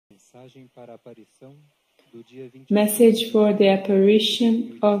Message for the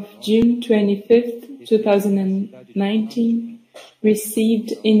Apparition of June 25th, 2019,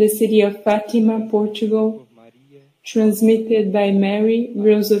 received in the city of Fatima, Portugal, transmitted by Mary,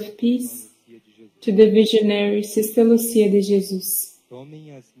 Rose of Peace, to the visionary Sister Lucía de Jesús.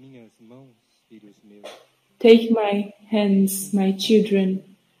 Take my hands, my children,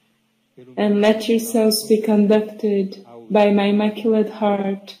 and let yourselves be conducted by my Immaculate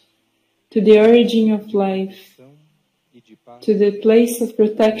Heart to the origin of life, to the place of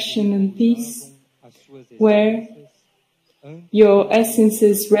protection and peace, where your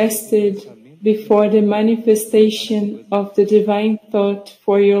essences rested before the manifestation of the divine thought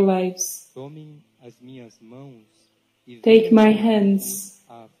for your lives. Take my hands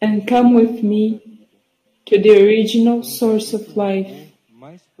and come with me to the original source of life,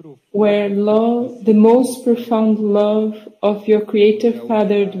 where love, the most profound love of your Creator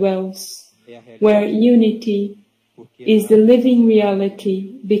Father dwells, where unity is the living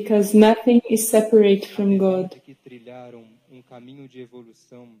reality, because nothing is separate from God.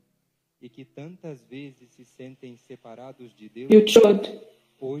 You should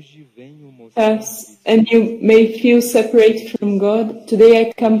pass, and you may feel separated from God. Today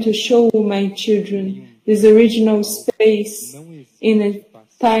I come to show my children this original space in a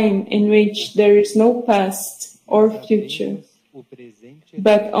time in which there is no past or future,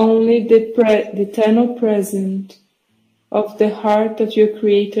 but only the eternal present of the heart of your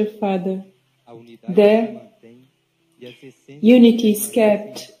Creator Father. There, unity is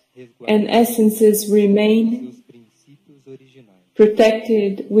kept and essences remain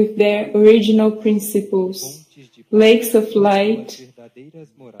protected with their original principles. Lakes of light,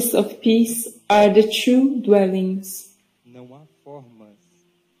 of peace are the true dwellings.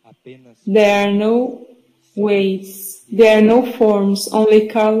 There are no ways, there are no forms, only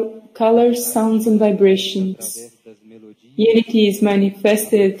colors, sounds and vibrations. Unity is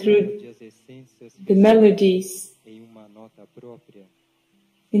manifested through the melodies,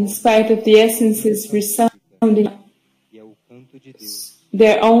 in spite of the essences resounding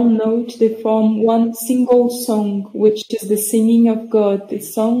their own note. They form one single song, which is the singing of God, the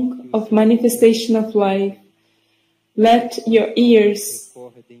song of manifestation of life. Let your ears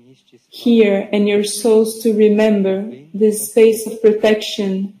hear and your souls to remember this space of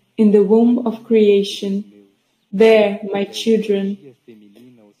protection in the womb of creation. There, my children,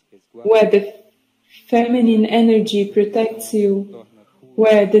 where the feminine energy protects you,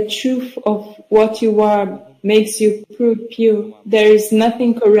 where the truth of what you are makes you pure, there is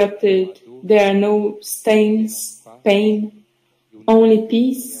nothing corrupted, there are no stains, pain, only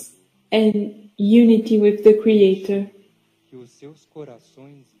peace and unity with the Creator.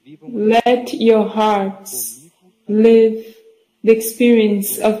 Let your hearts live the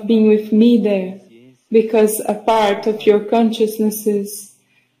experience of being with me there, because a part of your consciousnesses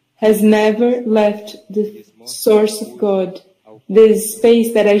has never left the source of God. This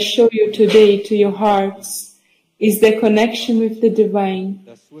space that I show you today to your hearts is the connection with the divine.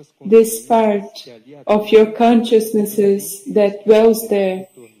 This part of your consciousnesses that dwells there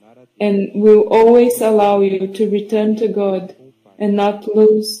and will always allow you to return to God and not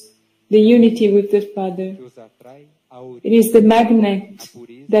lose the unity with the Father. It is the magnet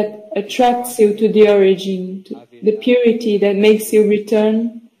that attracts you to the origin, to the purity that makes you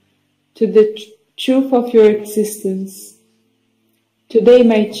return to the truth of your existence. Today,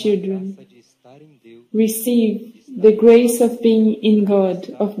 my children, receive the grace of being in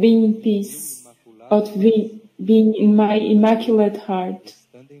God, of being in peace, of being in my Immaculate Heart.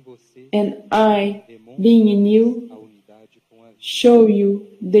 And I, being in you, show you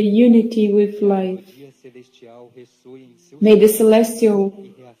the unity with life. May the celestial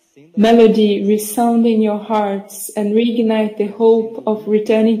melody resound in your hearts and reignite the hope of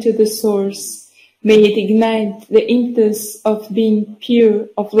returning to the source. May it ignite the impetus of being pure,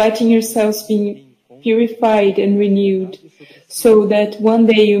 of letting yourselves be purified and renewed, so that one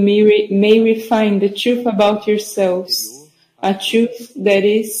day you may refine the truth about yourselves, a truth that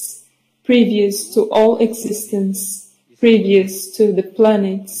is previous to all existence, previous to the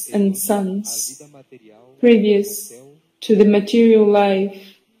planets and suns, previous to the material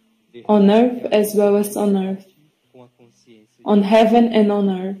life, on earth as well as on earth, on heaven and on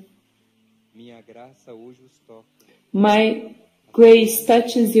earth. My grace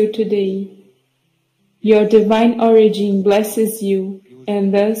touches you today. Your divine origin blesses you,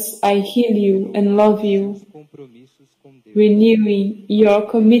 and thus I heal you and love you, renewing your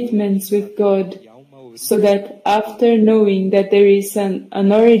commitments with God, so that after knowing that there is an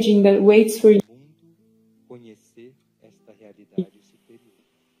origin that waits for you,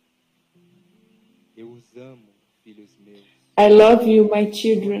 I love you, my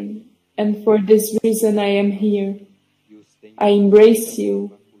children, and for this reason I am here. I embrace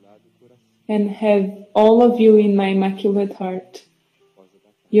you and have all of you in my Immaculate Heart.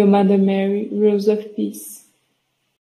 Your Mother Mary, Rose of Peace.